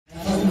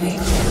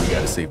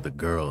save the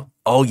girl.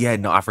 Oh yeah,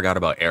 no, I forgot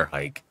about air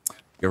hike.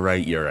 You're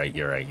right, you're right,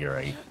 you're right, you're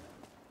right.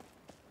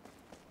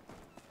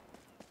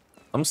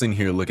 I'm sitting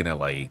here looking at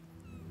like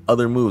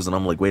other moves and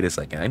I'm like, wait a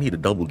second, I need a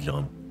double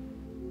jump.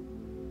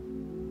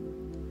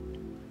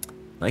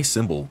 Nice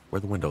symbol. Where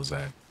the windows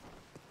at?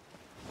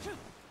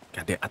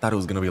 God damn, I thought it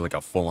was gonna be like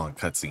a full-on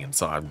cutscene,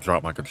 so I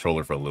dropped my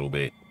controller for a little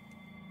bit.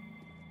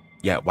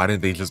 Yeah, why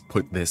didn't they just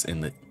put this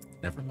in the...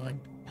 Never mind.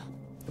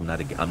 I'm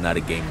not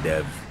a game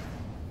dev.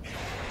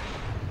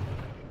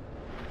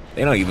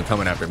 They're not even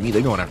coming after me,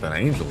 they're going after the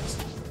angels.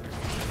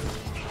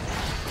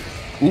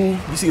 Ooh,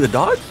 you see the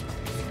dodge?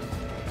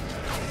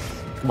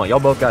 Come on, y'all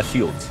both got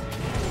shields.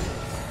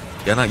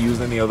 Y'all not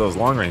using any of those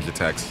long-range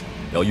attacks.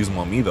 Y'all use them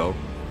on me, though.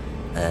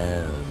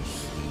 Oh,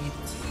 shit.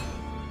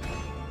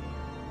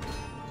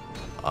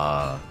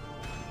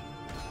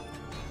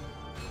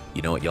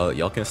 You know what?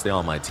 Y'all can stay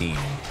on my team.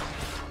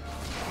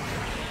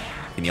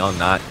 Can y'all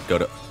not go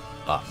to...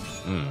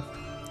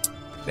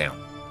 Damn.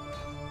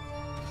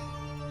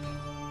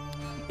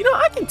 You know,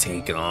 I can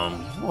take them.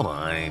 Hold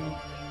on.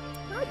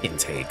 I can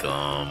take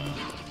them.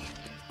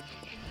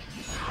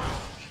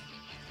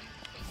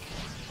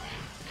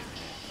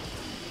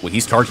 Well,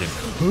 he's charging.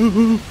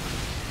 Ooh,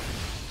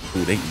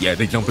 they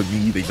jump at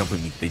me, they jump at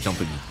me, they jump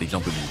at me, they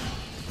jump at me.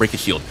 Break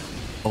his shield.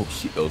 Oh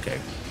shit, okay.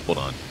 Hold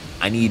on.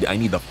 I need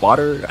the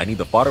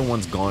fodder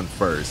ones gone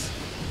first.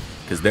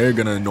 Cause they're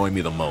gonna annoy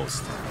me the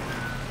most.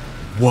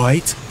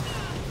 What?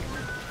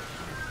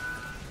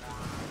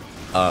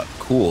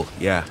 Cool,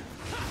 yeah.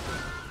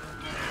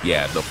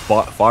 Yeah, the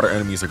fodder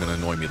enemies are gonna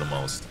annoy me the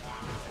most.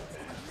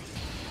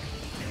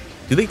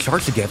 Do they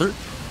charge together?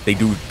 They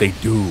do, they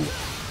do.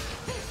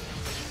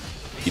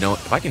 You know,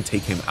 if I can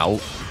take him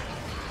out.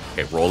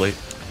 Okay, roll it.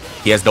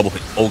 He has double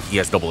hit. Oh, he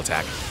has double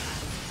attack.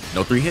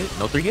 No 3-hit?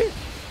 No 3-hit?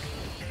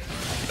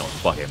 You know,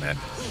 fuck it, man.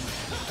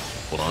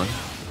 Hold on.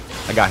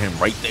 I got him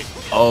right there.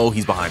 Oh,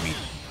 he's behind me.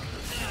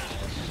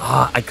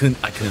 Ah, I couldn't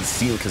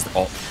see him because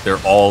they're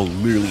all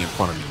literally in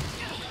front of me.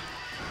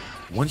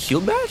 One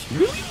shield bash?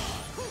 Really?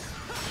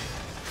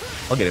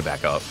 I'll get it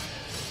back up.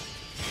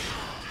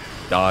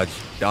 Dodge,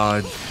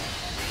 dodge.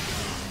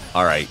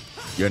 Alright,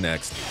 you're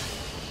next.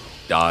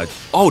 Dodge.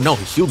 Oh no,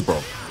 his shield's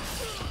broke.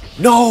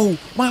 No,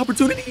 my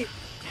opportunity.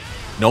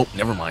 Nope,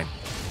 never mind.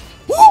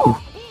 Woo!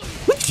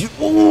 Look at you.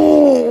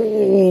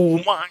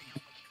 Oh my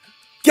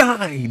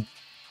god.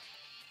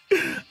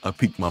 I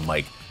peeked my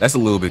mic. That's a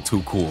little bit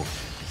too cool.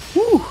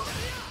 Woo.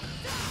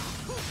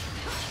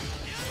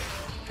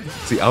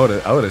 See, I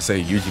would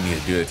said Yuji need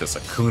to do it to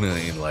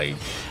Sakuna in like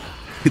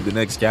the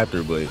next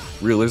chapter, but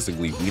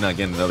realistically, we're not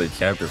getting another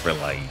chapter for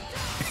like.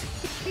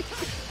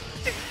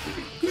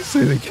 You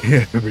say they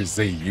can't ever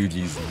say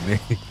Yuji's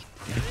name.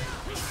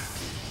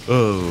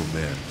 Oh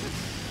man.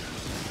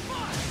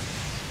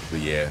 But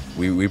yeah,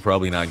 we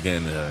probably not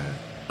getting an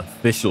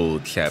official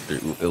chapter.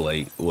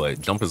 Like what?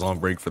 Jump is on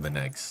break for the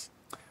next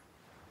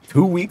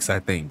 2 weeks, I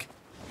think.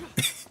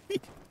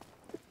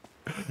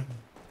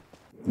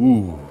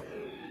 Ooh.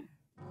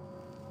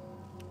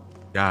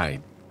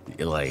 God,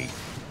 like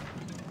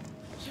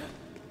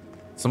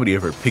somebody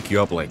ever pick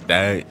you up like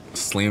that,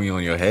 slam you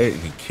on your head,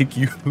 and then kick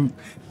you, and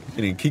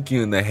then kick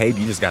you in the head.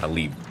 You just gotta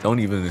leave. Don't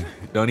even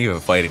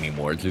fight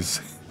anymore.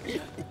 Just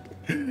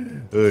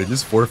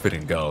forfeit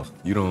and go.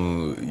 You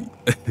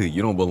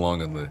don't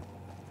belong on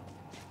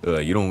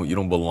the you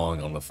don't belong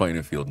on the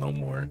fighting field no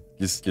more.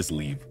 Just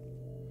leave.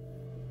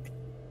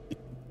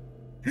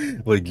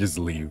 Like just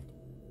leave.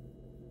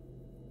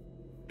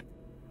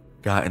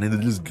 God, and then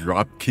they just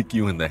drop kick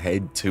you in the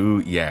head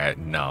too. Yeah,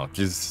 no,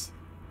 just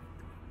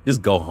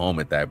go home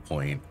at that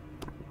point.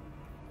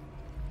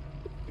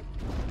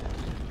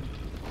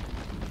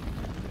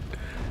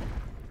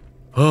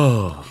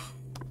 Oh.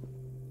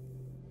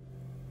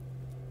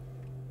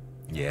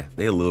 Yeah,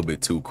 they a little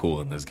bit too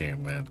cool in this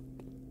game, man.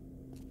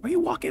 Why are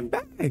you walking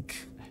back?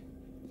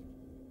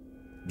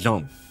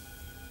 Jump.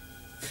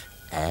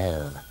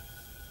 Oh.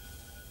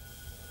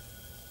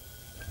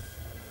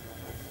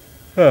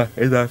 Huh,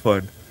 is that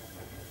fun?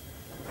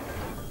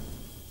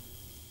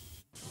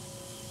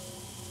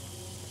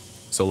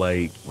 So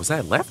like, was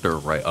that left or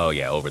right? Oh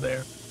yeah, over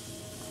there.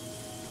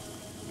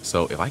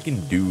 So if I can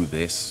do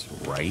this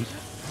right,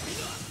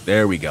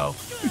 there we go.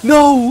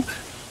 No!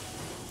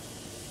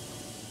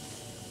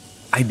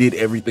 I did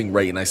everything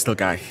right and I still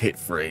got hit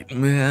for it,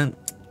 man.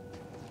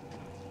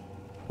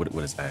 What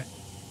is that?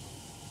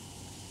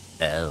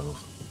 Oh.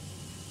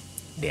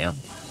 Damn.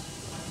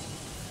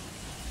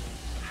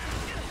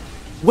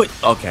 What?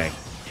 Okay.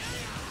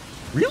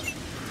 Really?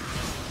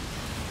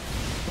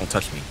 Don't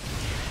touch me.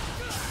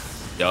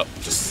 Yup,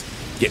 just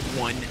get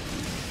one.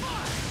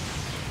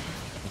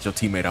 Get your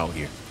teammate out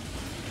here.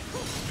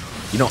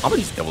 You know, I'm gonna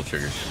just double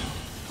trigger.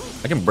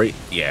 I can break,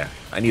 yeah,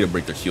 I need to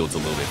break their shields a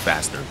little bit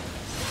faster.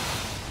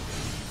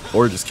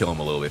 Or just kill them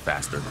a little bit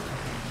faster.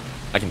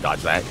 I can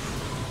dodge that.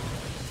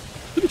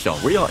 Look at y'all,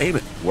 where y'all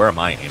aiming? Where am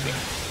I aiming?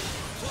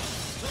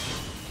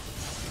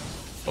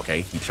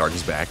 Okay, he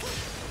charges back.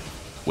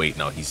 Wait,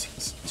 no, he's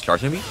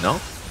charging me? No?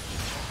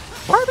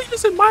 Why are they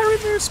just admiring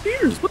their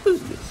spears? What the...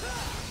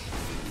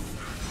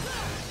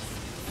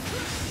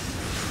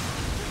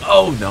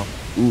 Oh, no.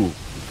 Ooh.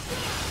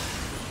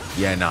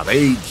 Yeah, nah,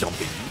 they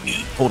jumping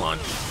me. Hold on.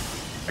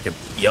 I can,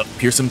 yep,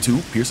 pierce him too.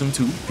 Pierce him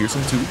too. Pierce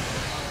him too.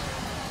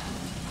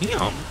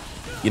 Yeah.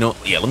 You know,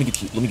 yeah, let me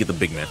get the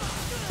big man.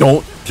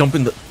 Don't jump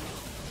in the...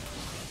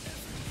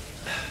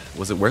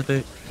 Was it worth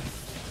it?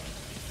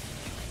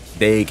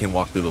 They can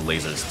walk through the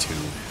lasers too.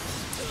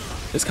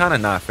 It's kind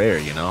of not fair,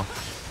 you know?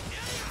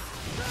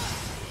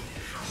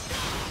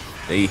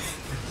 They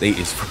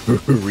is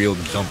for real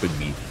jumping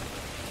me.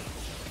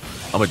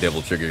 I'm a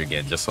devil trigger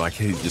again, just so I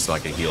can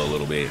heal a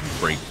little bit and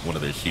break one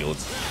of their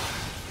shields.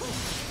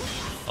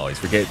 Always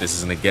forget this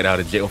isn't a get out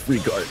of jail free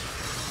card.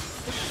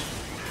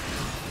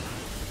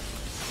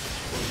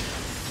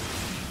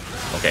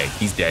 Okay,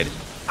 he's dead.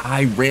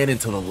 I ran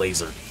into the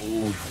laser.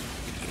 Ooh.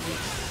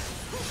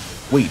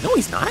 Wait, no,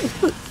 he's not.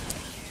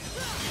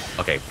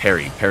 Okay,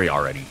 parry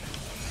already.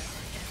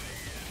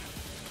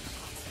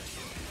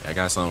 I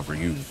got something for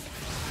you.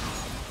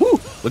 Woo!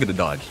 Look at the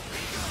dodge.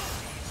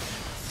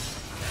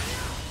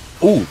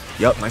 Ooh,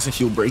 yep, nice and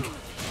shield break.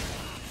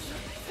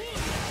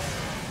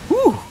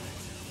 Woo!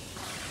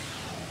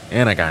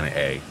 And I got an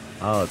A.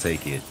 I'll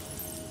take it.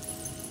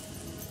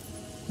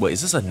 Wait,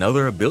 is this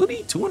another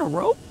ability? 2 in a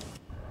row?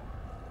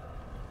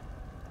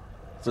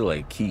 It's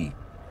like key.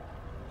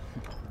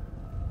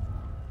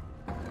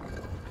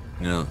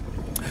 No.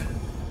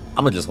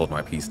 I'm gonna just hold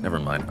my peace. Never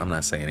mind. I'm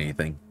not saying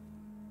anything.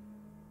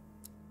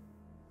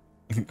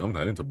 I'm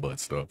not into butt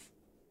stuff.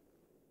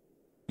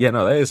 Yeah,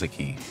 no, that is a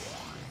key.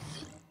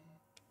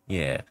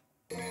 Yeah.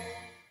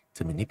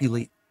 To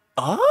manipulate.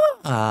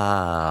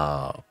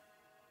 Oh.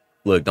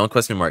 Look, don't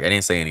question mark. I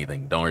didn't say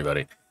anything. Don't worry about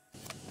it.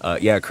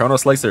 Yeah, Chrono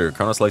Slicer.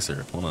 Chrono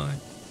Slicer. Hold on.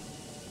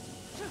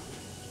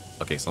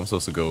 Okay, so I'm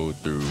supposed to go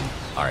through.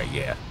 Alright,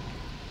 yeah.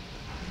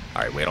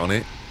 Alright, wait on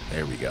it.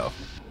 There we go.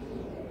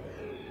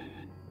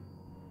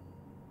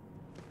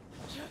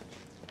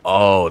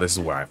 Oh, this is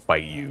where I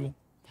fight you.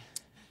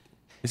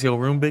 Is your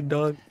room big,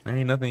 dog? There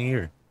ain't nothing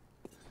here.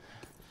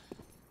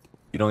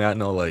 You don't got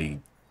no, like,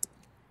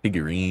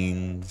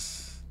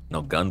 figurines,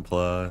 no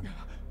gunpla.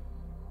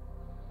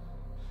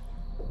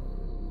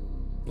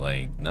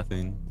 Like,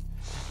 nothing.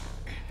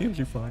 Seems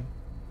you're fine.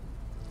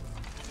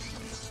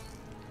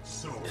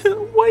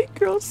 White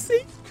girl,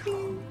 see?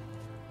 What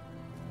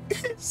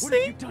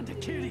have you done to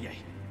Kyrie?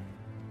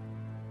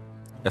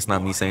 That's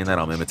not me saying that.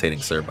 I'm imitating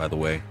Sir, by the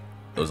way.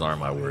 Those aren't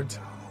my words.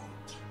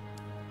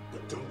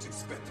 But don't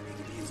expect me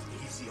to be as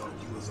easy on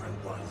you as I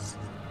was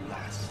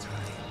last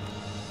time.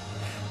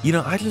 You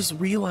know, I just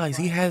realized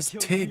he has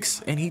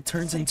ticks and he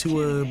turns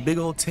into a big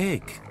old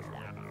tick.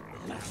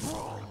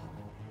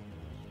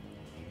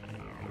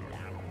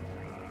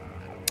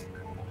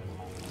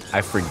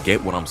 I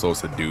forget what I'm supposed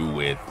to do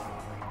with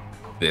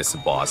this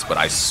boss, but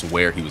I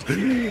swear he was...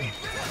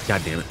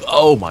 God damn it.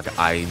 Oh my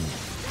god.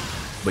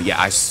 But yeah,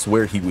 I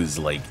swear he was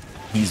like...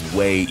 He's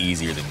way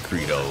easier than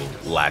Credo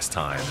last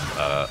time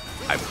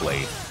I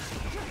played.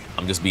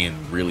 I'm just being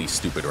really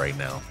stupid right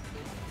now.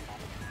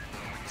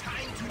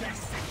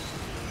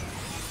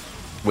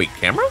 Wait,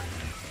 camera?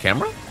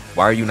 Camera?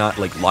 Why are you not,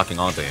 like, locking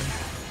onto him?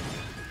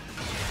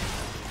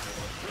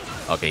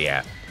 Okay,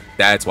 yeah.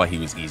 That's why he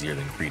was easier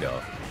than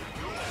Credo.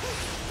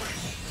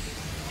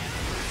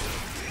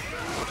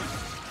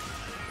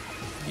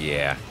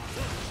 Yeah.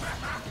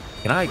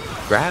 Can I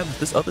grab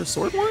this other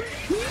sword one,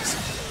 please?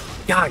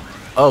 God.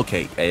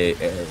 Okay.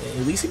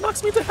 At least he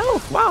knocks me to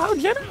health. Wow, how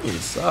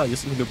generous. Oh, you're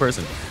such a good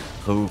person.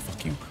 Oh,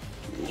 fuck you.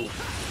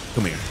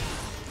 Come here.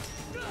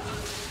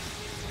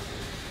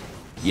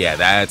 Yeah,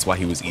 that's why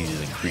he was easier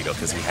than Credo,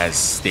 because he has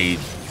stage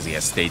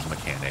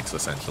mechanics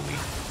essentially.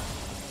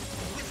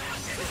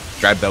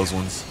 Grab those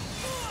ones.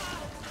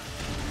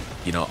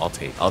 You know,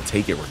 I'll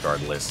take it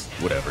regardless.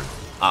 Whatever.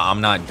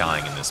 I'm not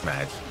dying in this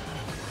match.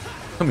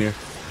 Come here.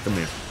 Come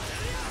here.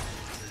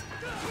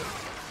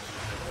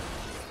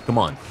 Come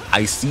on.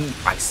 I see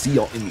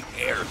y'all in the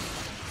air.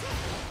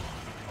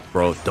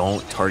 Bro,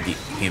 don't target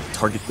him.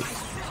 Target the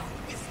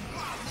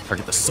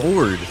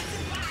sword.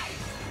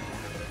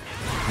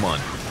 Come on.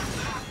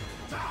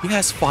 He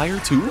has fire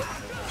too?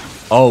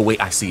 Oh, wait,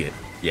 I see it.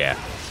 Yeah.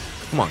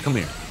 Come on, come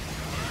here.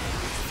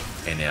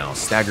 And now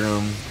stagger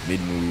him,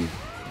 mid-move.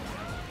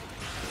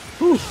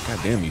 Whew, god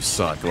damn, you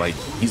suck. Like,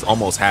 he's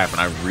almost half, and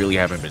I really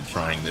haven't been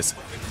trying this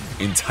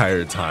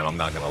entire time. I'm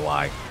not gonna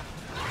lie.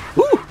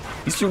 Woo!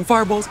 He's shooting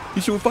fireballs.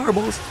 He's shooting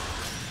fireballs.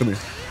 Come here.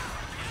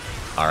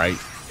 All right.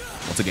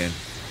 Once again.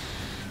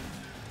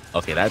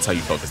 Okay, that's how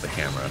you focus the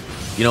camera.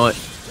 You know what?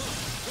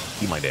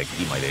 Eat my dick.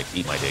 Eat my dick.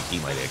 Eat my dick.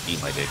 Eat my dick.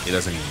 Eat my dick. It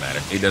doesn't even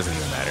matter. It doesn't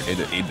even matter.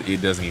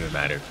 It doesn't even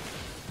matter.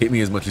 Hit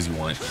me as much as you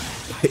want.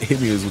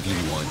 Hit me as much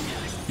as you want.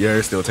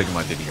 You're still taking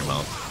my dick in your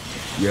mouth.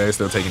 You're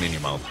still taking it in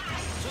your mouth.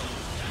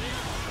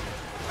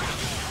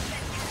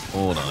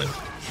 Hold on.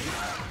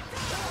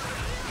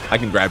 I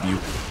can grab you.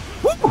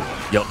 Woo!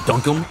 Yo,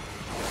 dunk him.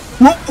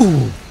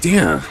 Woo!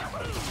 Damn.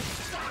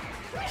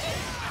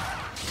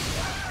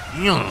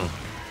 Damn.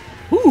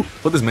 Woo!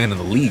 Put this man in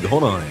the league.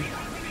 Hold on.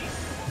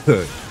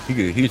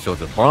 he could show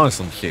the bronze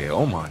some shit.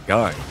 Oh my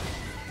god.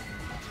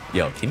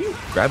 Yo, can you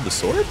grab the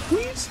sword,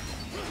 please?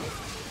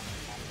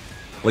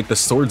 Like, the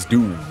swords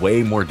do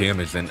way more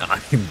damage than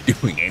I'm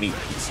doing anyway.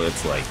 So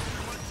it's like...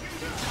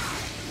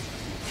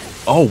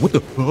 Oh, what the...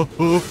 Whoa,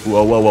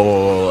 whoa, whoa, whoa,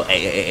 whoa. Hey,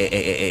 hey, hey,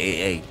 hey, hey, hey,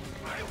 hey.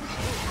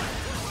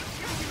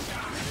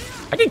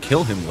 I can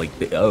kill him like...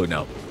 Oh,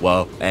 no.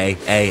 Whoa. Hey,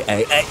 hey,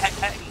 hey, hey, hey,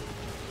 hey.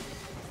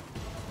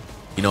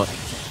 You know what?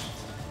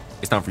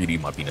 It's time for you to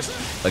eat my penis.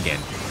 Again.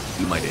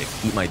 Eat my dick.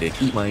 Eat my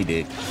dick. Eat my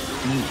dick.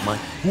 Eat my...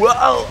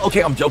 Whoa!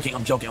 Okay, I'm joking.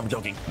 I'm joking. I'm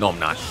joking. No, I'm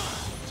not.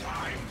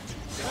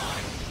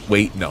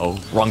 Wait, no.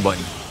 Wrong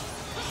button.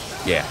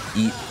 Yeah.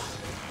 Eat.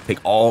 Take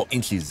all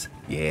inches.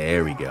 Yeah,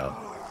 there we go.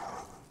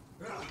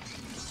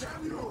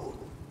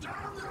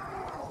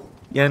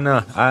 Yeah,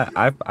 no.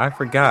 I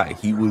forgot.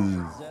 He was...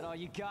 Is that all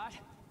you got?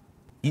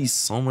 He's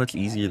so much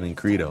easier than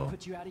Credo.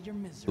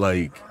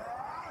 Like...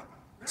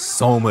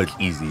 So much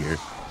easier.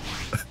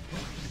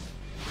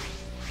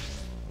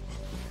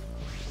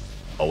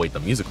 Oh wait, the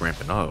music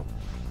ramping up.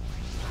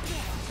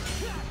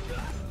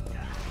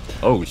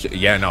 Oh shit!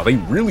 Yeah, no, they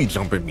really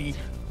jumping me.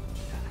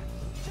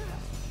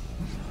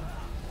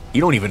 He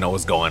don't even know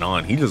what's going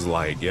on. He just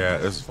like, yeah,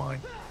 it's fine.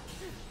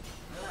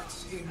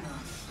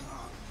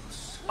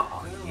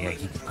 Oh yeah,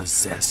 he can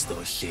possess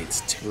those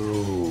shits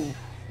too.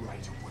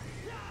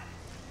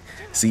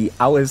 See,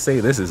 I would say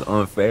this is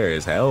unfair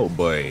as hell,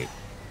 but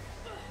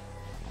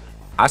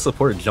I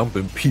support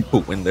jumping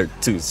people when they're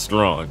too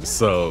strong,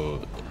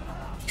 so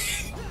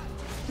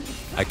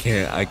I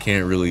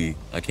can't really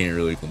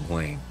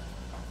complain.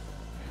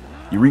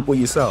 You reap what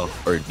you sow,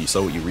 or you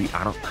sow what you reap.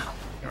 I don't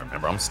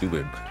remember. I'm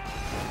stupid.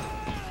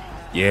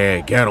 Yeah,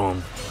 get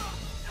him.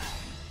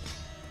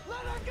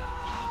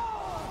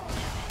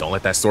 Don't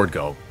let that sword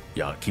go.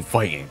 Y'all keep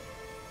fighting.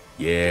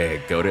 Yeah,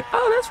 go to.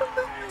 Oh, that's from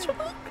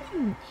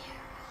the.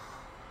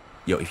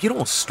 Yo, if you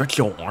don't stretch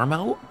your arm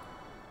out,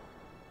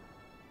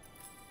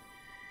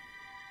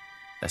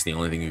 that's the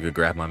only thing you could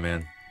grab, my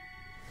man.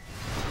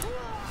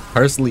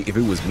 Personally, if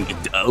it was me,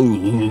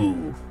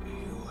 oh.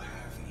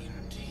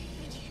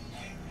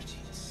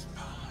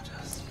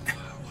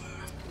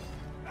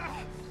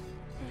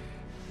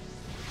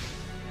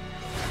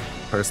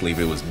 Personally, if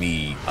it was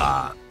me,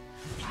 I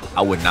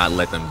would not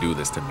let them do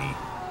this to me.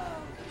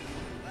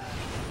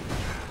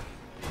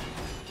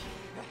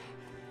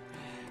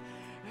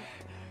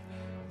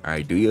 All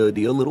right, do your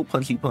little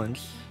punchy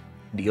punch,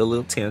 do your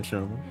little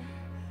tantrum,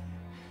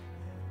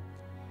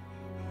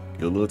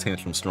 your little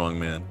tantrum, strong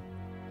man.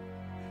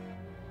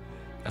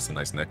 That's a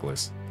nice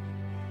necklace.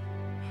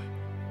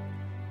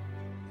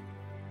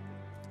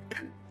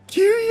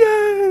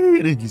 Kyrie!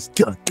 And it just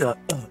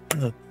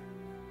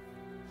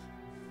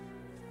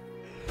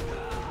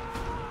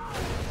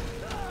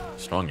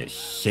strong as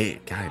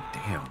shit. God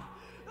damn.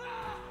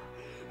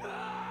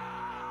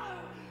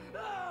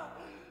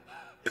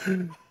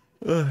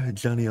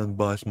 Johnny Young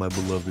Bosch, my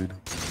beloved.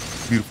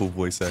 Beautiful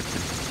voice actor.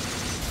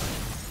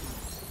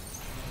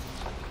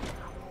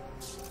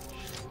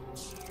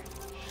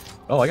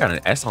 Oh, I got an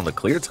S on the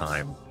clear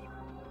time.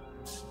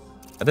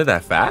 I did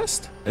that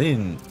fast? I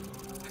didn't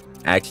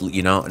actually,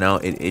 you know, no,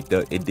 it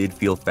did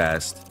feel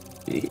fast.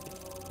 I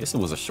guess it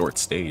was a short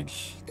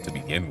stage to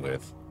begin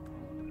with.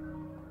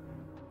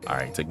 All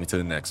right, take me to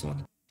the next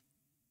one.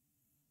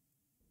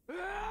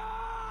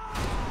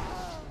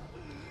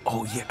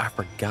 Oh yeah, I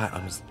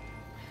forgot.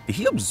 Did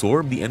he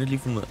absorb the energy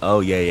from the? Oh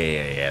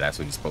yeah. That's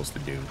what he's supposed to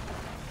do.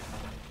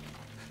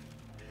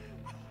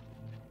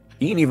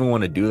 He didn't even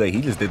want to do that. He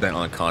just did that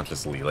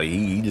unconsciously. Like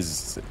he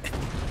just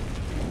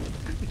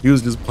he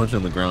was just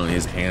punching the ground. And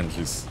his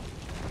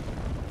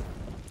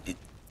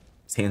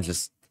hand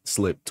just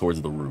slipped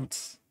towards the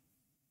roots.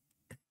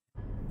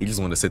 He just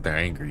wanted to sit there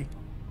angry.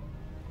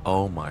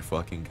 Oh my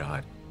fucking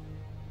god.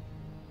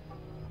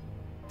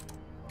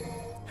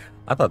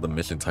 I thought the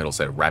mission title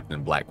said wrapped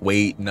in black.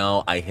 Wait,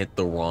 no, I hit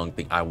the wrong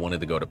thing. I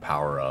wanted to go to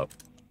power up.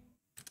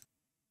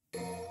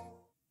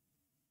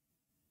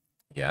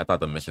 Yeah, I thought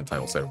the mission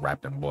title said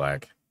wrapped in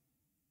black.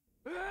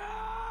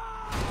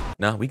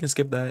 Nah, we can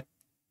skip that.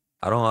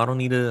 I don't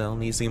need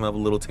to see him have a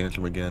little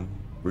tantrum again.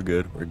 We're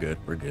good.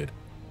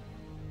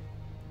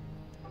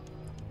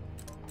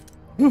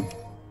 Whew.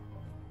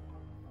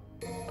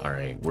 All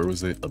right, where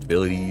was it?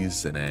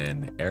 Abilities and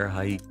then air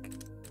hike.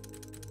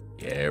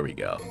 Yeah, there we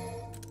go.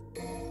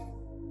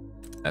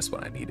 That's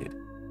what I needed.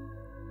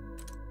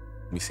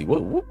 Let me see.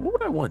 What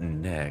would I want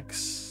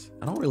next?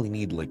 I don't really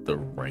need like the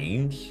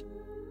range.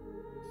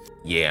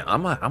 Yeah, I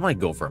might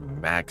go for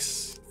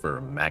max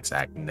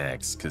act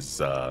next,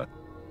 because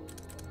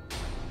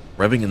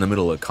revving in the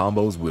middle of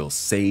combos will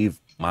save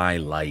my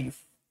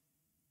life.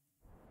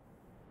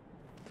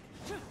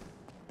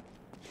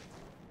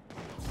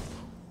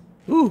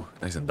 Ooh,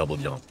 nice and double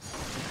jump.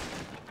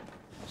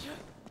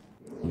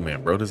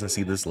 Man, bro doesn't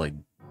see this like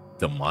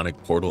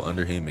demonic portal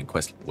under him and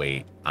quest.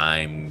 Wait,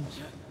 am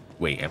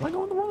I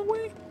going the wrong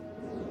way?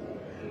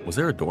 Was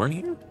there a door in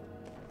here?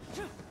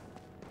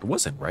 It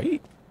wasn't,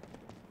 right?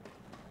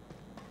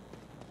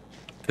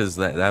 Because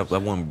that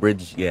one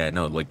bridge, yeah,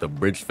 no, like the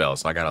bridge fell,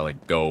 so I gotta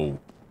like go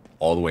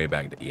all the way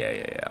back to,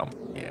 yeah.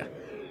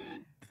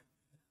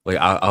 Like,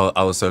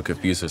 I was so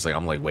confused. It's like,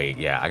 I'm like, wait,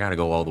 yeah, I gotta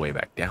go all the way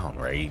back down,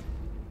 right?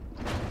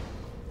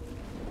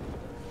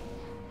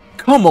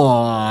 Come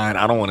on!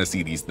 I don't want to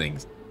see these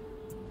things.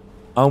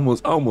 I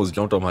almost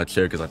jumped on my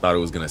chair because I thought it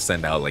was gonna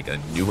send out like a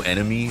new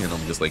enemy, and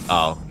I'm just like,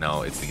 oh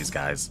no, it's these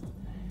guys.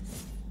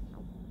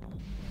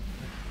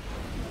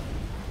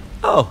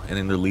 Oh, and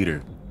then the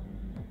leader.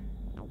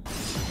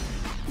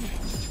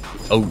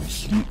 Oh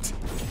shoot!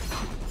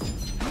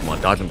 Come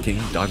on, dodge him,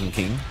 king, dodge him,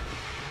 king.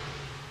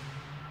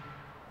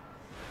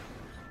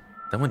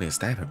 That one didn't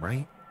stab him,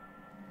 right?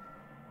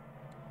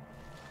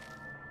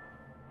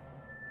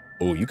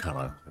 Oh, you kind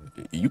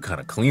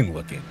of clean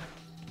looking.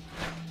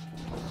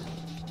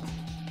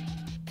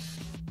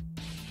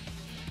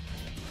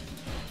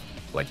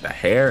 Like the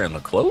hair and the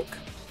cloak?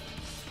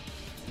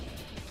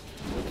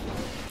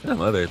 Get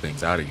them other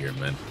things out of here,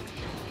 man.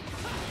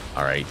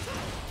 Alright.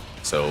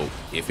 So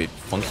if it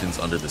functions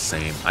under the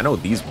same, I know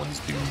these ones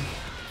do.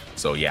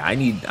 So yeah,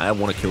 I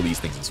want to kill these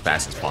things as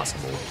fast as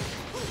possible.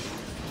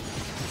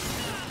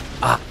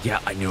 Ah, yeah,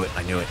 I knew it.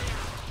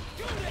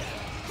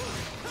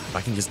 If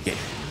I can just get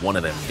one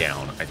of them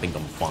down, I think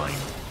I'm fine.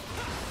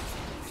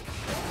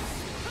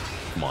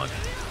 Come on.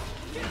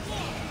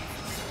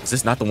 Is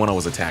this not the one I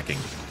was attacking?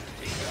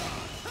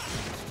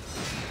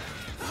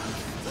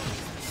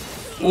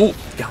 Oh,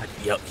 God.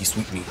 Yep, he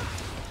sweeped me.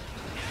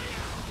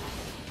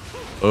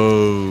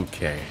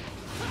 Okay.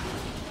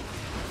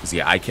 So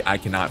yeah, I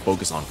cannot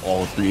focus on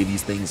all three of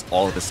these things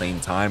all at the same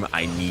time.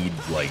 I need,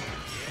 like...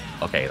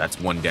 Okay, that's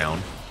one down.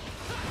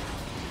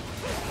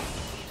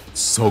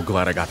 So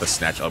glad I got the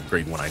snatch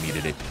upgrade when I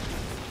needed it.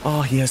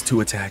 Oh, he has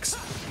 2 attacks.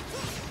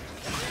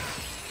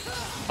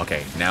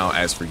 Okay, now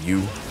as for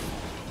you,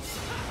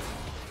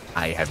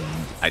 I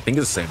think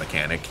it's the same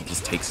mechanic. He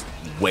just takes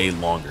way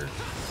longer.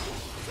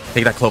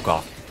 Take that cloak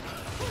off.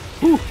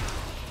 Whew.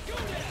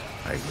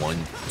 All right, 1,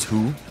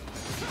 2.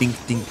 Ding,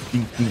 ding,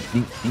 ding, ding,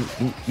 ding, ding,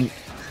 ding, ding.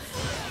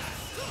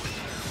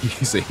 You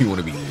say you want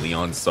to be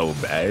Leon so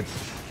bad?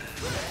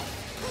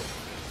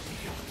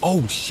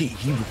 Oh shit,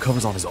 he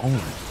recovers on his own.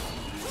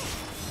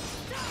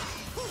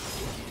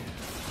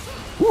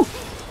 Woo.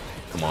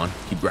 Come on,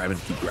 keep grabbing,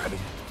 keep grabbing.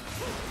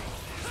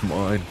 Come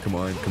on, come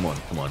on, come on,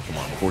 come on, come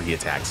on, before he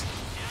attacks.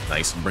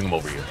 Nice, bring him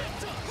over here.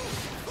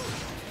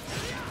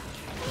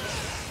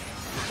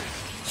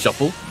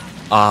 Shuffle.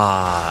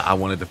 Ah, I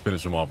wanted to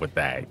finish him off with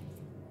that.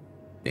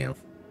 Damn.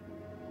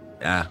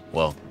 Ah,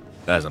 well,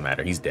 that doesn't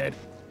matter, he's dead.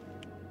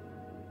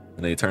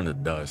 And they turn to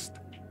dust.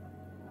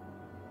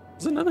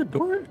 There's another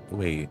door?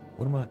 Wait,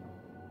 what am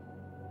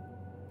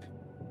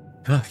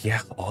I?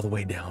 Yeah, all the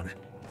way down.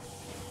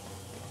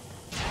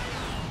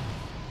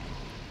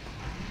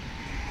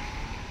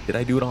 Did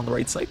I do it on the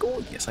right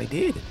cycle? Yes, I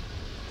did.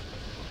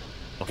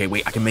 Okay,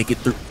 wait, I can make it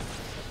through.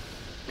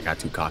 I got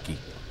too cocky.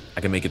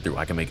 I can make it through.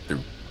 I can make it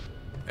through.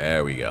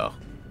 There we go.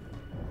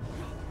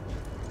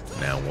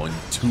 Now 1,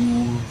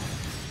 2.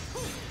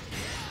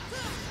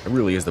 It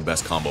really is the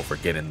best combo for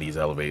getting these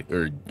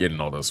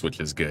getting all those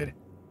switches good.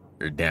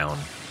 Or down.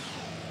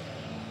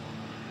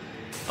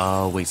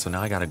 Oh, wait, so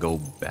now I gotta go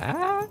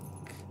back?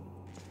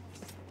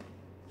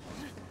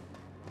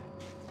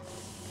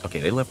 Okay,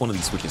 they left one of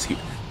these switches here.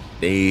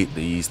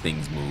 These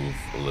things move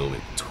a little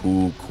bit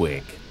too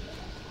quick.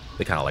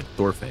 They kind of like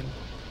Thorfinn.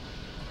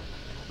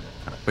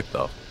 Kind of quick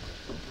though.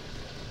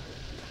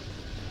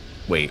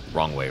 Wait,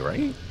 wrong way,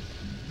 right?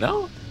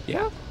 No?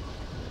 Yeah?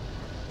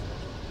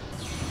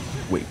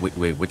 Wait,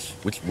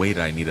 which way did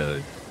I need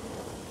a...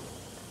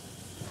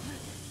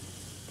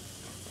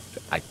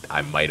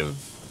 I might have...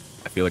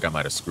 I feel like I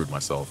might have screwed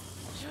myself.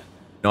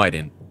 No, I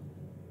didn't.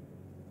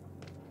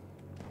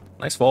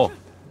 Nice fall.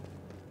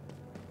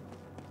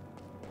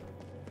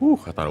 Whew,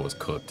 I thought it was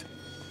cooked.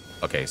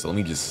 Okay, so let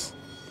me just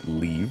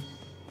leave.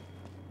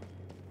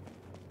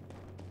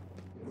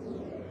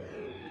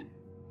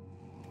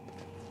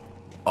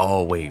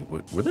 Oh, wait.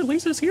 Were there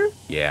lasers here?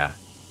 Yeah.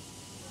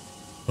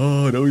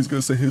 Oh, now he's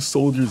gonna send his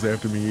soldiers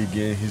after me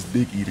again. His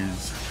dick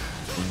eaters.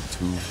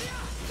 1,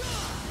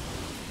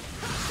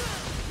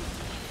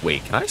 2.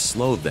 Wait, can I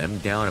slow them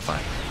down if I...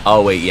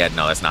 Oh, wait, yeah,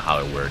 no, that's not how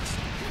it works.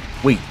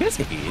 Wait, yes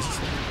it is.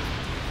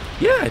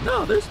 Yeah,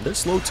 no, they're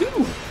slow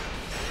too.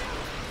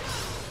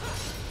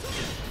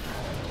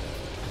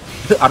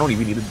 I don't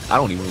even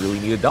really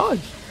need a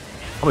dodge.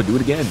 I'm gonna do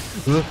it again.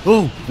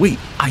 Oh, wait,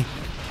 I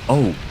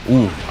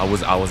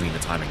wasn't even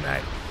timing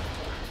that.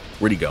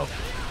 Where'd he go?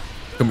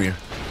 Come here.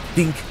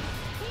 Dink.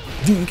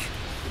 Dink.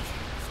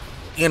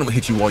 And I'm gonna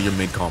hit you while you're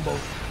mid-combo.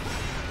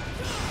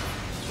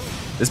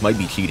 This might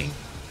be cheating.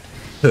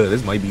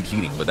 This might be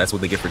cheating, but that's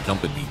what they get for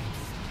jumping me.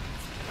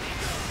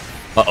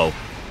 Uh-oh.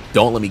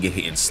 Don't let me get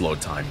hit in slow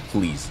time,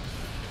 please.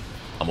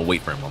 I'm gonna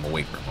wait for him. I'm gonna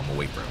wait for him. I'm gonna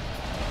wait for him.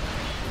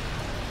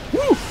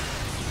 Woo!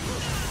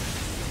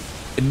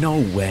 No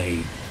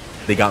way.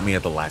 They got me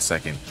at the last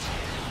second.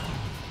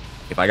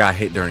 If I got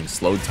hit during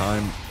slow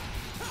time...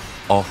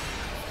 Oh.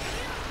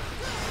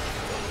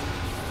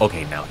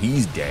 Okay, now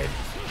he's dead.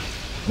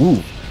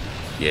 Woo.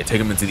 Yeah,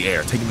 take him into the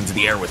air. Take him into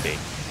the air with it.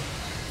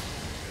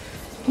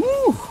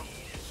 Woo.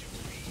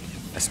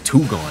 That's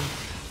 2 gone.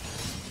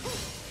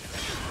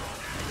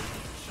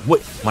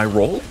 What? My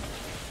roll?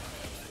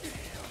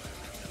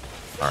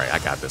 Alright, I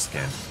got this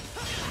again.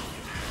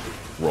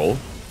 Roll.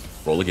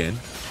 Roll again.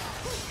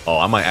 Oh,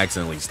 I might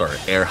accidentally start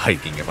air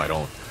hiking if I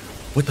don't.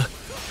 What the?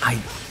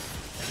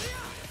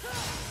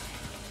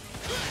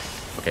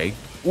 Okay.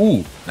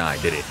 Ooh. Nah, I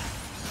did it.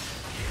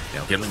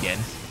 Now hit him again.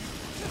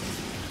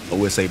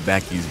 OSA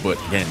backies, but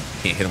again,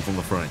 can't hit him from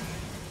the front.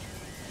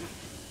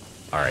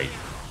 Alright.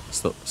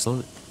 Slow.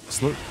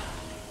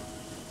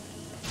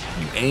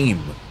 You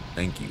aim.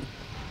 Thank you.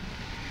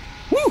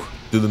 Woo!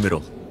 Through the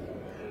middle.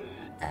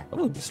 I'm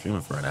gonna be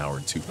streaming for an hour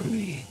or two.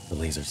 The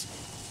lasers.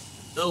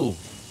 Oh.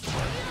 Come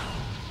on.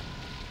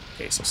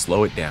 Okay, so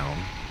slow it down.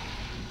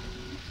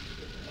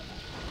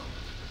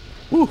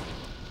 Woo!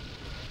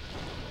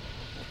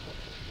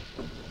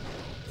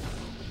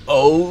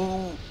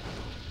 Oh!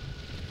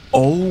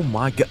 Oh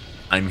my god.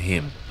 I'm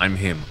him. I'm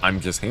him. I'm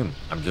just him.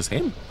 I'm just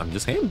him. I'm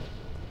just him.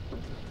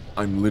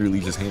 I'm literally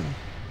just him.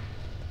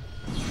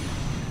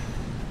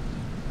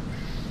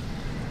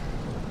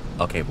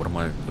 Okay, what am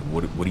I...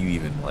 What do you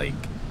even, like...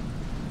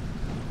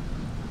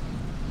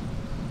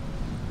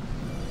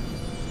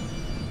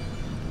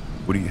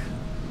 What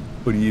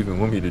do you even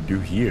want me to do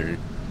here?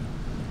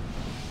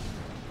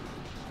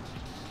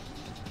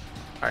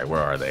 Alright,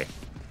 where are they?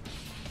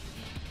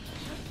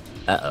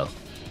 Uh-oh.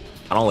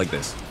 I don't like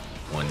this.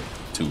 1,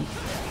 2,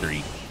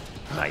 3.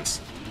 Nice.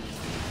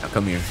 Now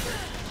come here.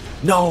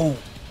 No!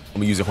 I'm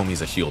gonna use your homie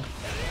as a shield.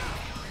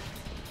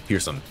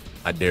 Pierce him.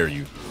 I dare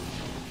you.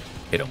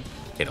 Hit him.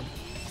 Hit him.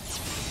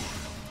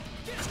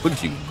 Look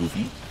at you,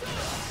 Goofy.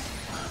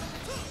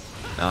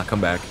 Nah,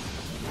 come back.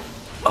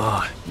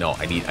 No,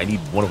 I need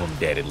one of them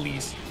dead at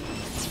least.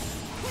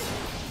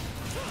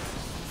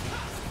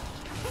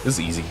 This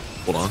is easy.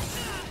 Hold on.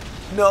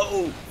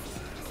 No!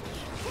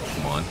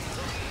 Come on.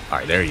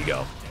 Alright, there you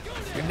go.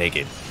 You're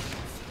naked.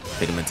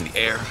 Hit him into the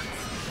air.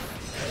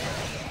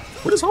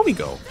 Where does homie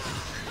go?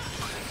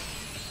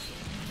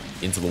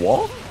 Into the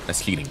wall?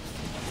 That's cheating.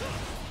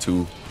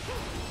 2.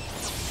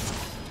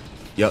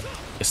 Yup,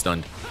 it's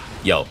stunned.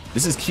 Yo,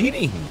 this is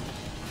cheating.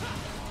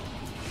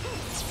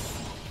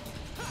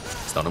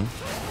 Stun him.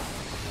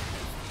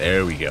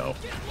 There we go.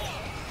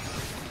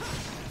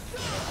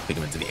 Take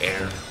him into the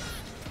air.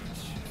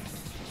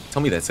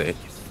 Tell me that's it.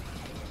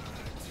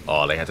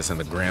 Oh, they had to send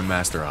the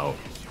Grandmaster out.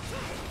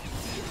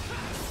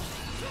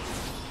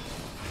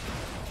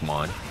 Come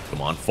on.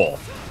 Come on. Fall.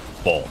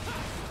 Fall.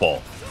 Fall.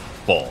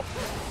 Fall.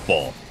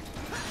 Fall.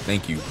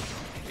 Thank you.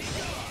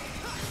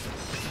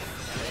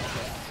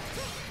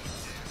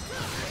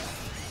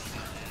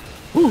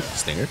 Woo,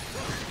 Stinger.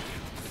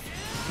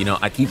 You know,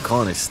 I keep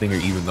calling it Stinger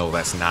even though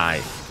that's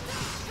not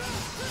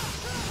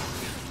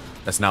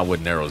what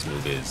Nero's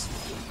move is.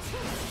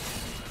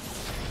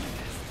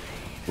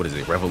 What is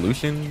it?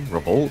 Revolution?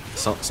 Revolt?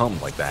 Something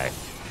like that.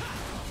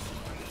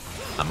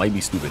 I might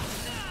be stupid.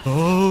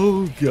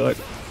 Oh, God.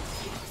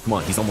 Come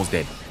on, he's almost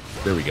dead.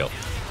 There we go.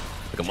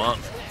 Pick him up.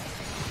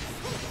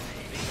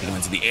 Take him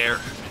into the air.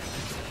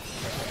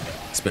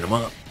 Spin him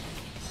up.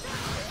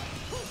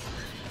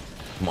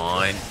 Come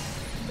on.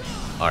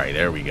 Alright,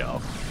 there we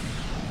go.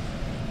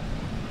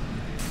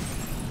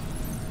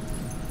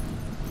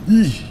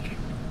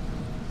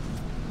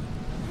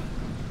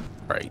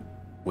 Alright.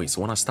 Wait,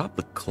 so when I stop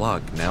the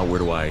clock, now where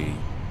do I...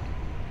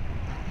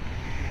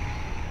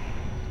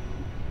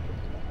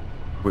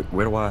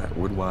 Where do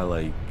I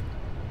like...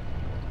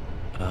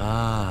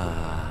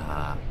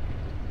 Ah.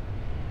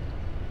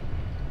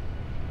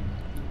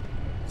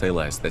 Say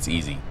less, that's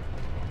easy.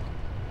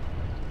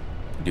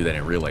 Do that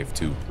in real life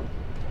too.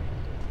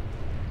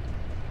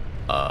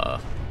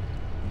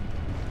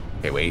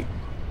 Okay, wait.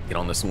 Get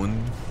on this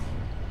one.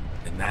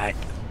 And that.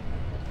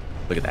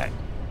 Look at that.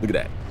 Look at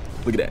that.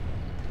 Look at that.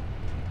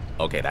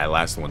 Okay, that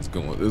last one's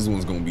going. This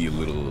one's gonna be a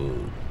little.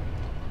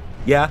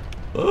 Yeah.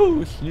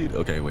 Oh shit.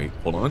 Okay, wait.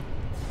 Hold on.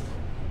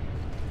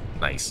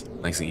 Nice.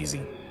 Nice and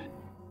easy.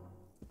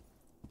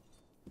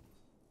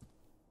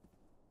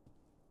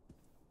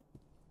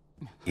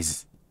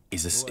 Is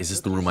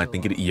this the room I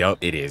think it is? Yup,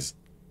 it is.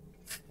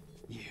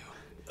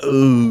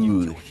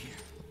 Ooh.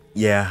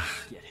 Yeah.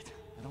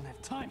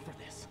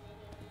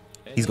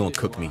 He's gonna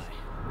cook me.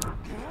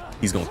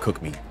 He's gonna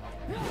cook me.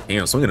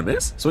 Damn, swing and a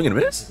miss? Swing and a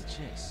miss?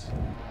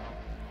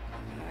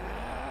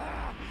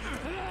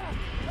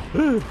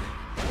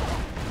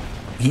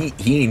 He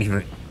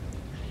ain't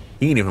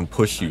even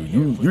push you.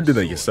 You did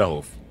that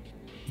yourself.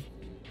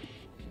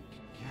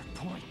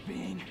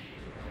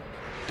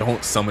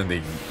 Don't summon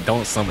this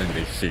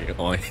shit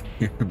on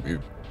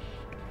him.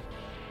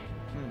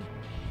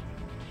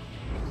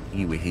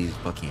 He with his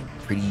fucking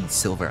pretty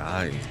silver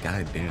eyes.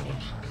 God damn.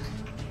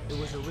 It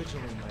was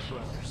originally my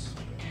brother's.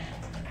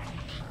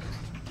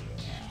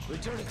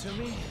 Return it to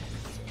me,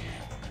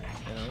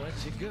 and I'll let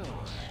you go,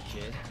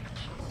 kid.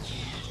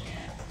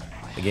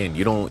 Again,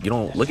 you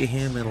don't look at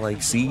him and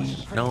like see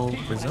no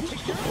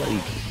resemblance.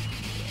 Like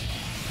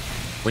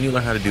when you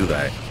learn how to do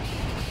that,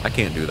 I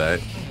can't do that.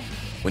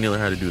 When you learn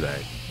how to do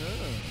that.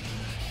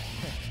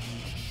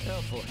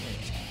 Helpful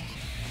hint.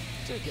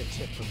 Take a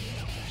tip from the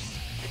elders.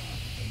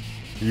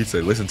 He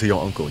said, listen to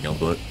your uncle, young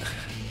blood.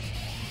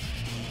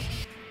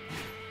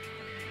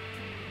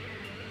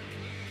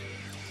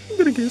 I'm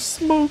gonna get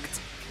smoked.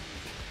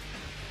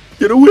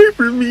 Get away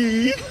from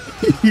me.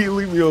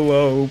 Leave me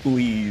alone,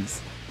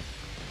 please.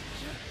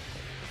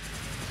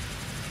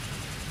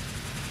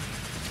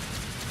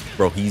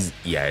 Bro, he's,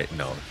 yeah,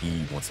 no,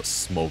 he wants to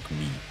smoke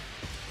me.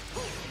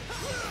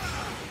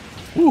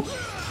 Woo.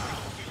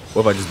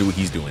 What if I just do what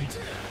he's doing?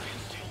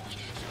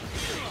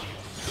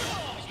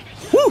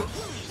 Woo.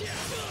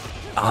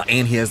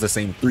 And he has the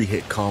same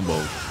 3-hit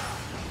combo.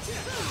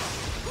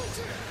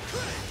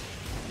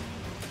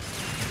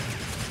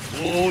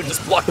 Oh,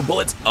 just block the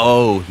bullets.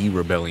 Oh, he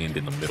rebellioned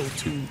in the middle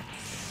too.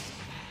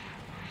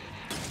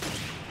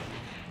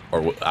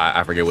 Or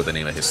I forget what the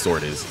name of his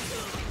sword is.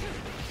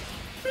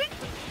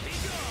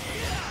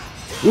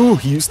 Ooh,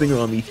 he used Stinger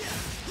on me.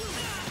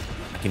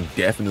 I can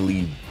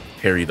definitely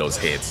parry those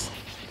hits.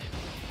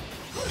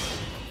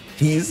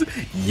 He's,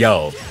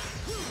 yo.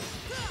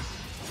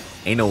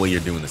 Ain't no way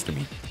you're doing this to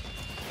me.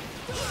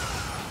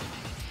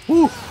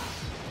 Woo.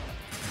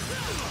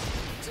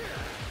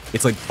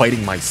 It's like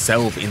fighting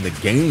myself in the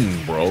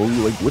game, bro.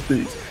 Like, what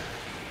the...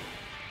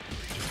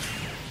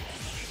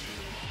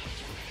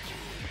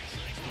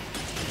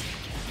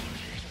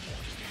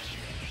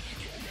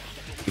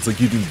 It's like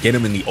you can get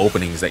him in the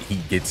openings that he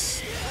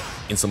gets...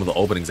 In some of the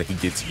openings that he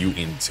gets you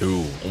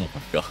into. Oh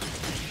my god.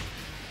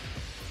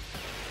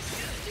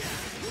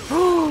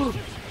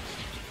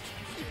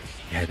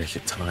 He had that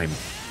shit timed.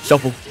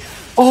 Shuffle.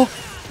 Oh!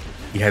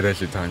 He had that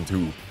shit timed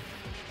too.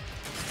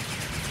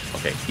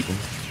 Okay, keep him.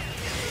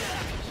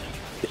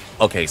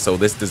 Okay, so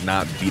this does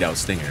not beat out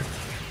Stinger.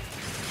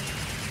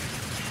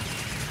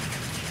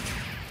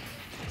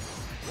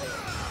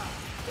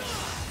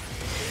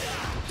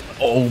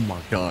 Oh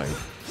my god.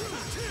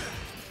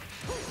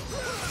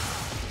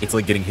 It's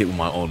like getting hit with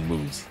my own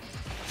moves.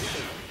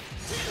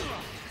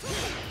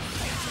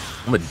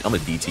 I'm a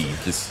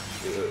DT. Just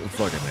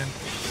fuck it, man.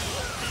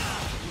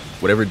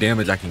 Whatever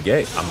damage I can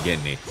get, I'm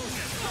getting it.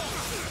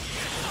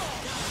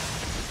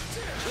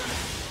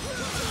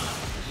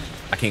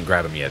 I can't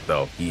grab him yet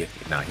though. He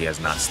has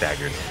not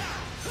staggered.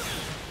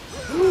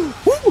 Woo!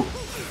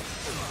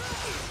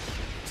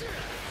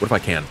 What if I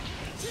can?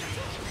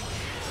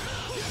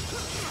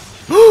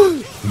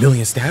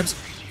 Million stabs?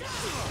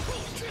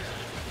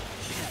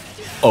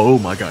 Oh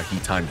my god, he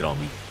timed it on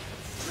me.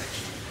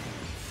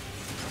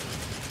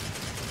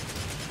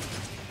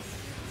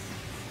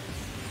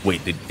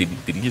 Wait, did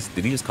he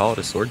just call it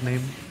a sword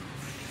name?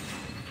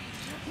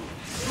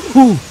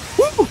 Woo!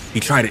 Woo! He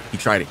tried it.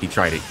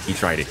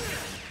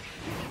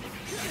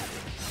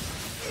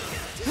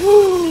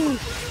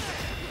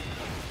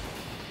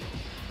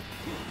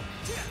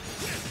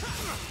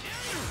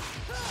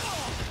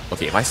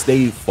 Okay, if I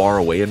stay far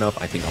away enough,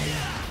 I think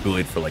I'm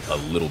good for like a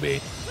little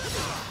bit.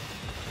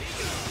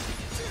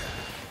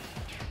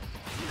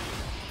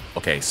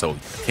 Okay, so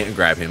can't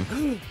grab him.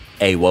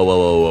 Hey,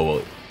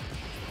 whoa.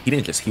 He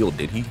didn't just heal,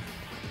 did he?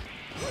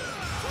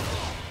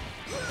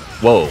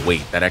 Whoa,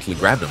 wait, that actually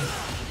grabbed him.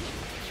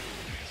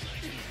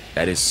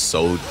 That is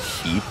so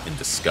cheap and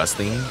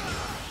disgusting.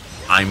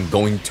 I'm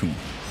going to...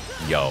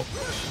 Yo.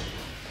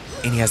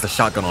 And he has the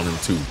shotgun on him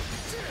too.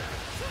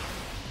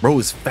 Bro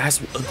is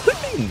fast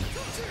equipping.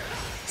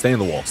 Stay in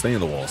the wall.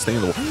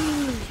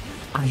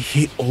 I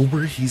hit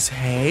over his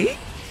head?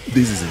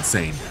 This is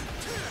insane.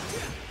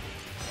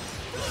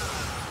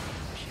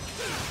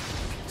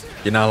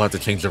 You're not allowed to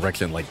change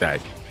direction like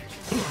that.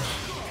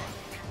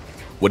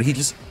 What did he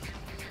just...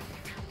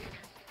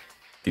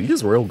 Did he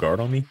just royal guard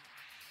on me?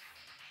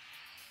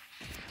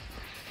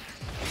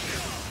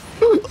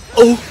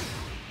 Oh!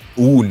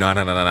 Ooh,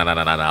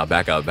 no.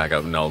 Back up.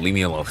 No, leave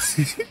me alone.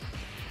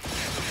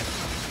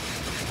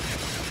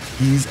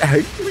 He's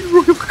actually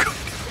royal guard.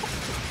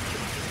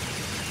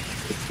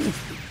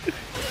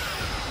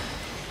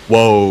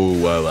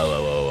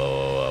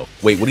 Whoa.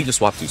 Wait, what did he just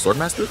swap to?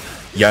 Swordmaster?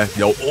 Yeah,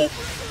 yo. Oh.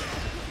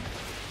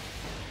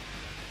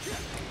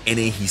 And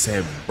then he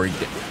said break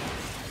it.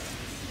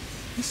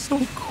 He's so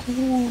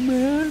cool,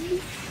 man.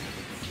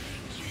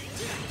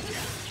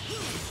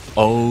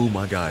 Oh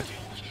my god.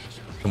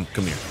 Come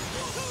here.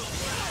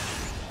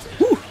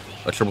 Whew.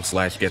 A triple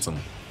slash gets him.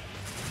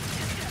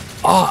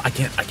 Oh, I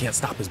can't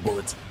stop his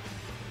bullets.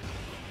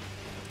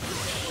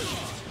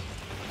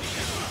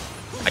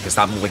 I can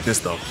stop him like this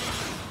though.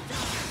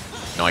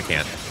 No, I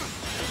can't.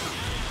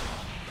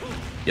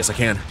 Yes, I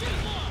can.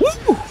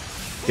 Woo!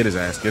 Get his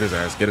ass,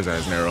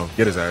 Nero.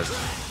 Get his ass.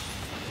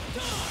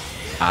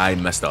 I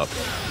messed up.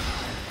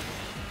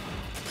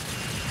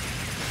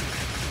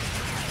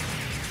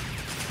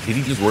 Did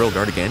he just royal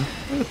guard again?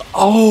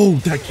 Oh,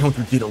 that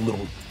counter did a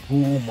little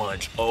too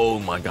much. Oh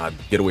my god.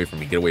 Get away from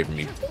me.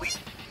 Please.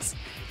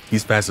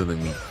 He's faster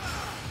than me.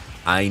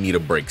 I need to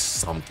break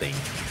something.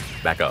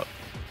 Back up.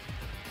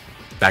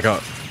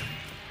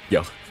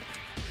 Yo.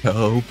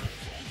 Help.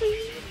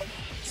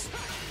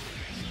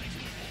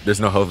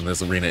 There's no health in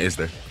this arena, is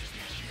there?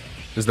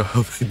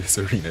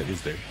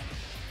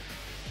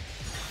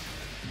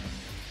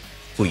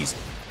 Please.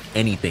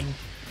 Anything.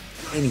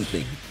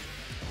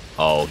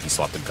 Oh, he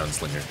swapped the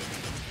gunslinger.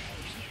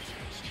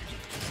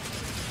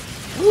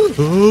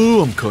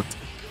 Oh, I'm cooked.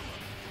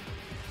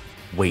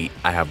 Wait,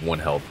 I have 1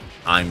 health.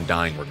 I'm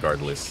dying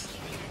regardless.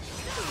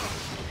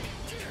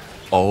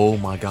 Oh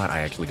my god,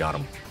 I actually got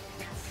him.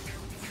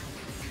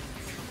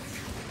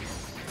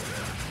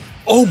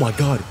 Oh my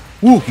god.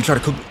 Woo, he tried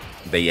to cook.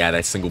 Yeah,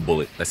 that single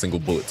bullet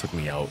took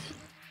me out.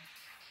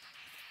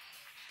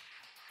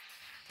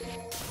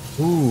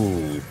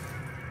 Ooh.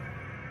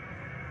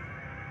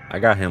 I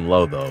got him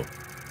low though.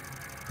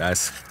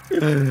 That's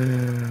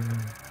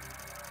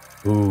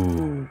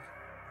ooh.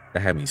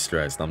 That had me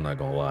stressed, I'm not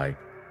gonna lie.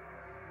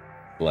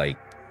 Like,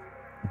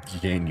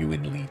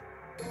 genuinely.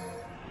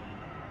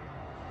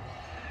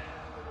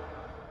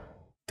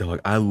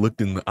 Dog, I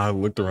looked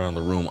around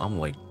the room, I'm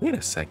like, wait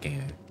a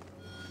second.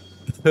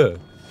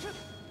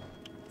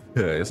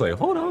 It's like,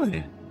 hold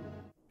on.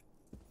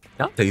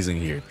 Dante's in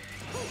here.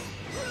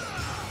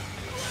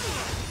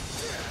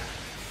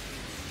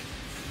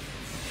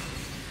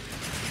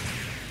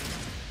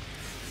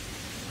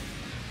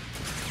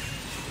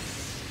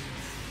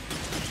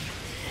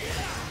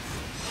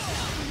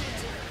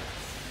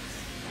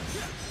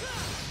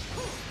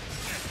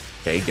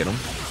 Okay, get him.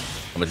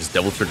 I'm gonna just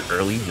double trigger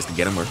early just to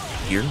get him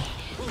here.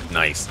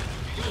 Nice.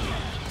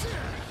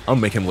 I'll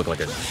make him look like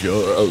a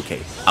joke.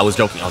 Okay, I was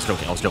joking.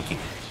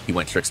 He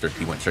went trickster.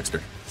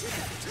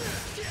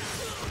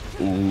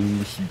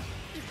 Ooh.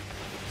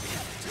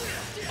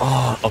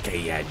 Oh, okay,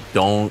 yeah.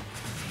 Don't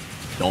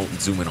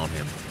zoom in on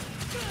him.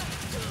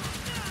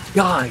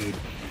 God.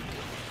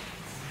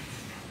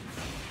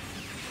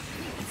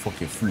 I'm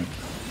fucking free.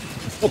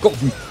 Fuck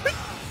off me.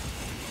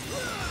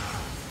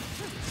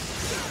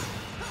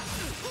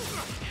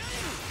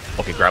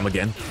 Okay, grab him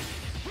again.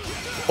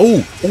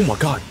 Oh my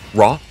god.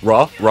 Raw.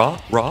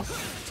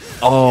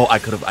 Oh, I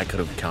could have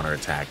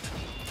counterattacked.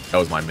 That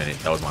was my minute.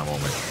 That was my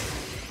moment.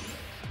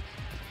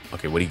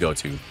 Okay, what'd he go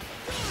to?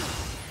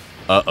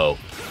 Uh-oh.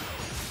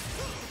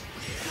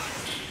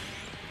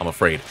 I'm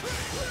afraid.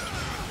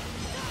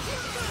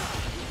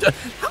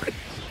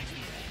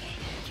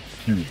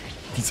 Dude,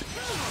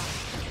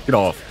 get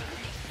off.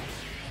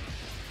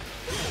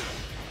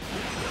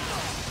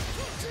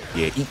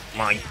 Yeah, eat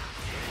mine.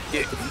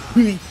 Yeah.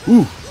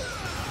 Ooh.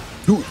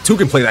 Two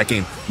can play that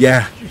game.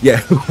 Yeah.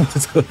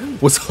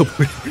 What's up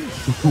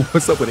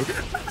with it?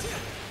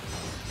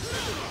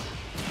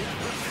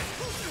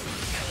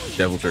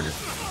 Devil trigger.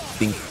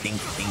 Ding.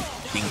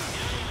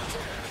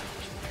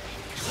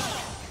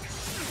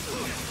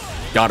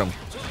 Got him.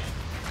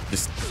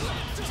 Just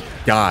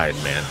died,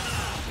 man.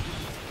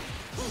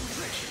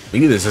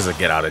 Maybe this is a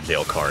get out of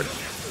jail card.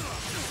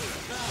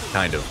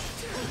 Kind of.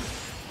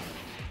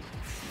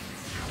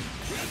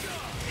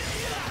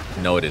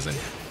 No, it isn't.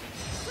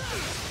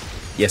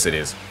 Yes, it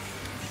is.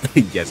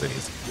 Yes, it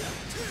is.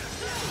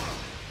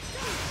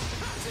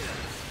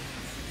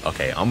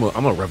 Okay, I'm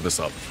gonna rev this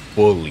up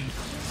fully.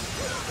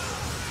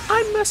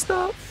 I messed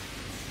up.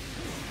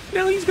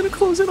 Now he's gonna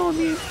close in on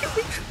me.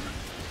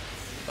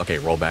 Okay,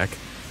 roll back.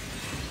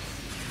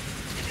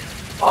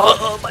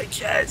 Oh, my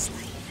chest.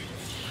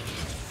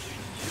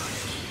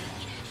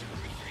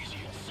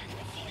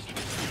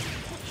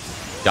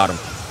 Got him.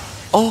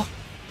 Oh.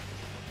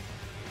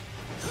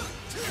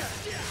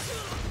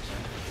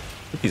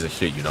 Piece of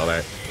shit, you know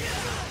that?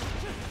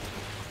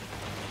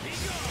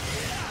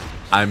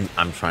 I'm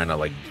trying to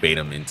like bait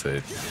him into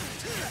it.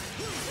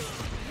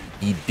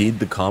 He did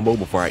the combo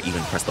before I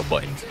even pressed the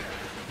button.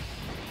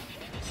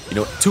 You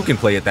know, 2 can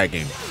play at that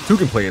game.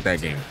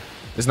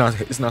 It's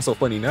not so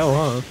funny now,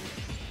 huh?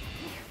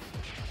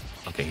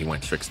 Okay, he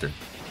went trickster.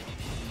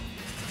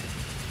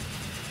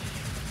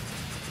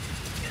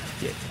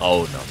 Yeah.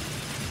 Oh no.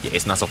 Yeah,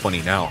 it's not so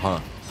funny now, huh?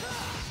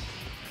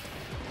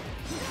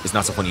 It's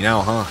not so funny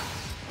now, huh?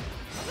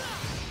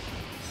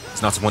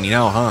 It's not so funny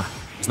now, huh?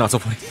 It's not so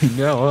funny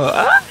now, huh?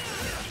 Ah!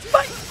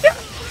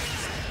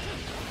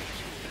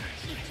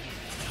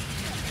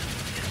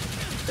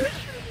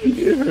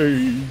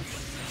 Yeah.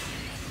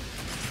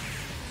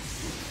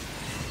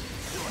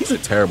 He's a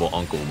terrible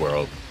uncle,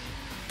 bro.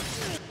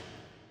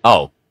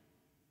 Oh.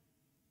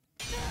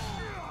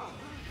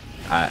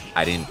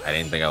 I didn't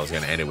think I was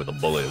gonna end it with a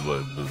bullet,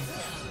 but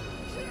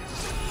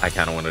I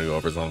kind of want to go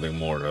for something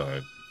more,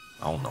 I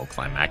don't know,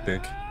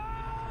 climactic.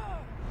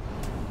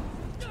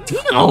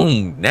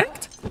 Damn,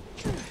 necked.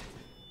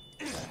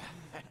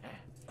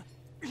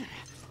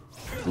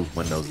 Ooh,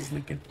 my nose is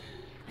leaking.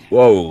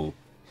 Whoa.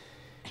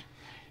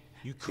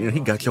 You know, he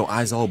got your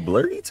eyes all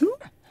blurry too?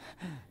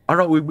 I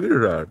thought we beat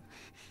it out.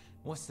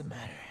 What's the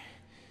matter?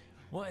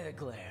 Why the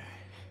glare?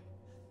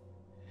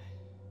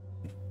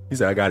 He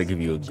said, I gotta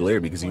give you a glare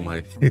because you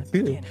my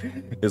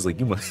it's like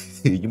you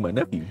my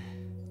nephew.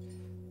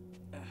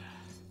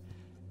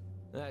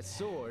 That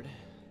sword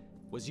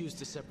was used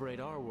to separate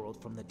our world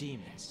from the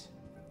demons.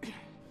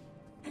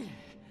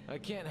 I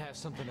can't have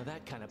something of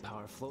that kind of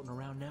power floating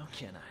around now,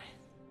 can I?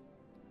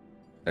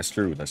 That's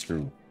true, that's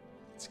true.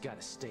 It's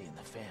gotta stay in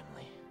the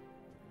family.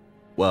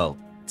 Well,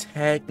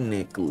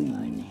 technically.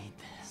 I need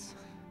this.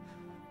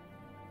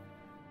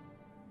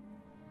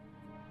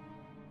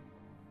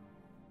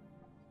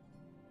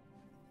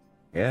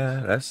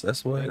 Yeah,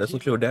 that's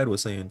what your dad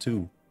was saying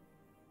too.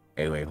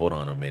 Hey, wait, hold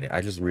on a minute.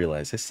 I just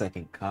realized his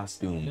second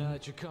costume. Now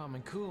that you're calm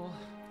and cool,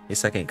 His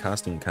second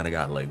costume kind of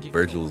got like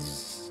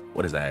Virgil's.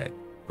 What is that? Are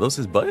those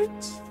his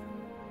buttons?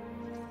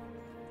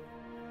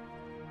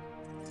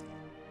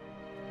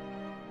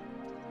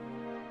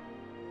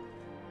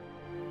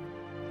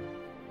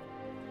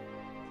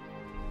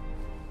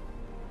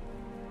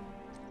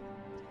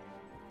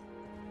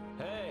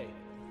 hey,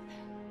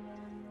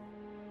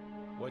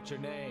 what's your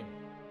name?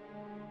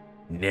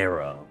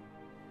 Nero.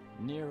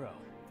 Nero.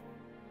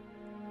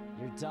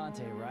 You're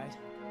Dante, right?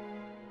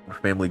 My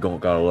family don't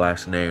got a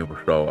last name,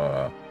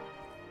 so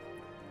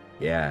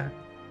yeah.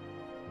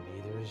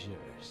 Neither is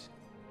yours.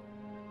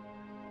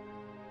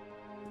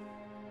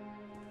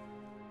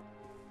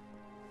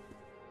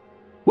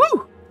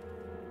 Woo!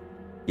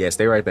 Yeah,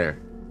 stay right there.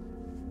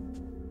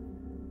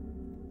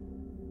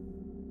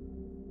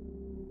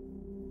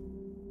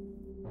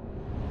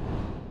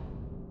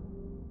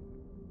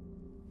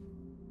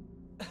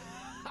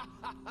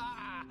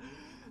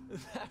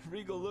 That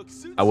regal look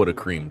suits I would have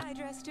you. creamed. I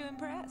dress to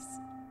impress.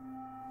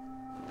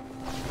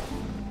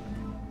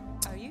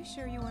 Are you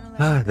sure you want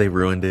to Ah, let they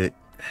ruined it.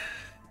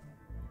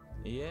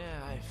 Yeah,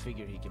 I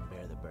figured he can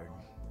bear the burden.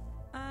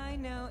 I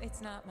know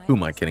it's not my Who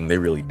am I kidding? They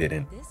really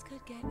didn't. This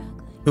could get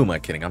ugly. Who am I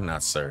kidding? I'm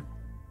not, sir.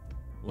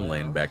 I'm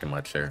laying Well, back in my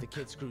If chair. the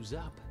kid screws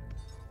up,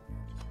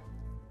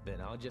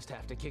 then I'll just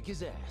have to kick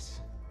his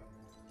ass.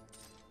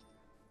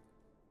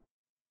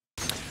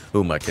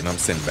 Who am I kidding? I'm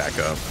sitting back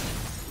up.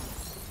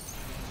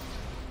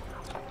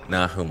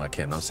 Nah, who am I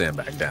kidding? I'm sitting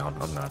back down.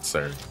 I'm not,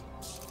 sir.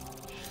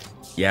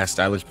 Yeah,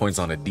 stylish points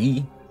on a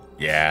D.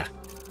 Yeah.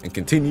 And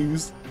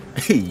continues.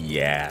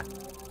 Yeah.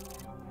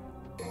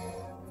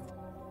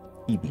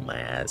 He beat my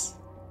ass.